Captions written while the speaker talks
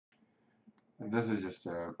This is just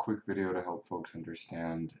a quick video to help folks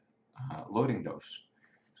understand loading dose.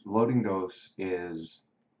 Loading dose is,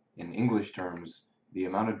 in English terms, the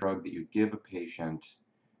amount of drug that you give a patient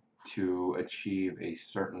to achieve a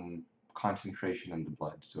certain concentration in the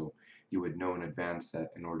blood. So you would know in advance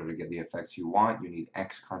that in order to get the effects you want, you need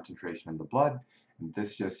X concentration in the blood, and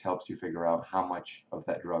this just helps you figure out how much of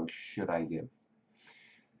that drug should I give.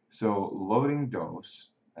 So loading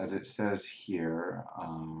dose, as it says here,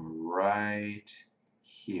 right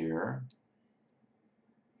here,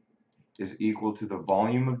 is equal to the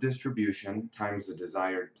volume of distribution times the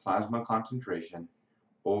desired plasma concentration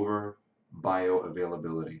over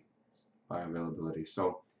bioavailability.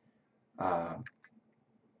 So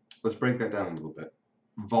let's break that down a little bit.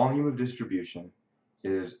 Volume of distribution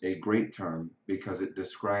is a great term because it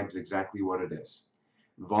describes exactly what it is.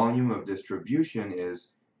 Volume of distribution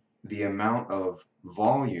is the amount of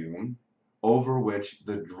volume over which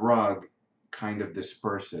the drug kind of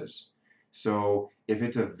disperses. So if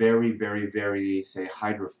it's a very, very, very, say,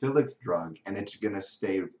 hydrophilic drug and it's going to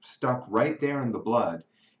stay stuck right there in the blood,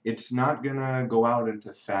 it's not going to go out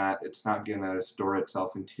into fat, it's not going to store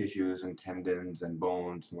itself in tissues and tendons and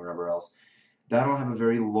bones and wherever else. That'll have a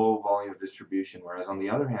very low volume of distribution, whereas on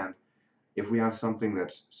the other hand, if we have something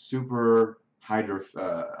that's super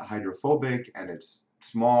hydrophobic and it's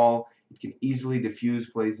small, it can easily diffuse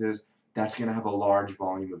places, that's going to have a large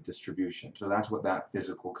volume of distribution. So that's what that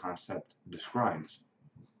physical concept describes.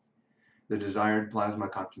 The desired plasma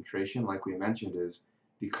concentration, like we mentioned, is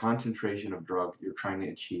the concentration of drug you're trying to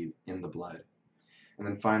achieve in the blood. And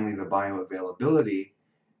then finally, the bioavailability,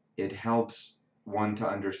 it helps one to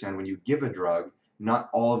understand when you give a drug, not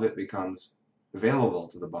all of it becomes available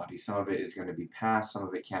to the body. Some of it is going to be passed, some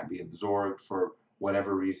of it can't be absorbed for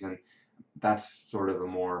whatever reason. That's sort of a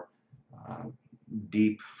more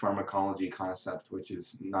deep pharmacology concept, which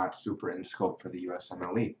is not super in scope for the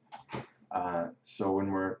USMLE. So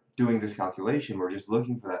when we're doing this calculation, we're just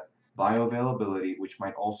looking for that bioavailability, which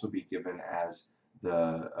might also be given as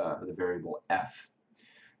the variable F.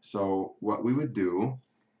 So what we would do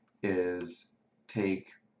is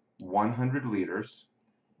take 100 liters,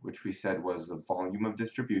 which we said was the volume of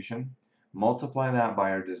distribution, multiply that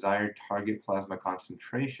by our desired target plasma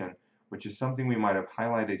concentration, which is something we might have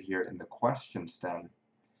highlighted here in the question stem,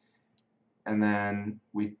 and then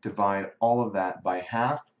we divide all of that by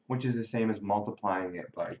half, which is the same as multiplying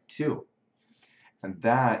it by 2. And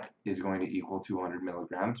that is going to equal 200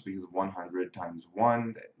 milligrams because 100 times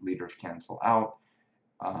 1, the liters cancel out,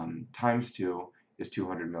 times 2 is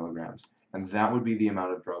 200 milligrams. And that would be the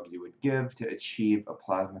amount of drug you would give to achieve a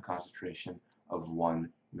plasma concentration of 1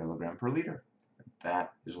 milligram per liter.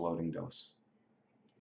 That is loading dose.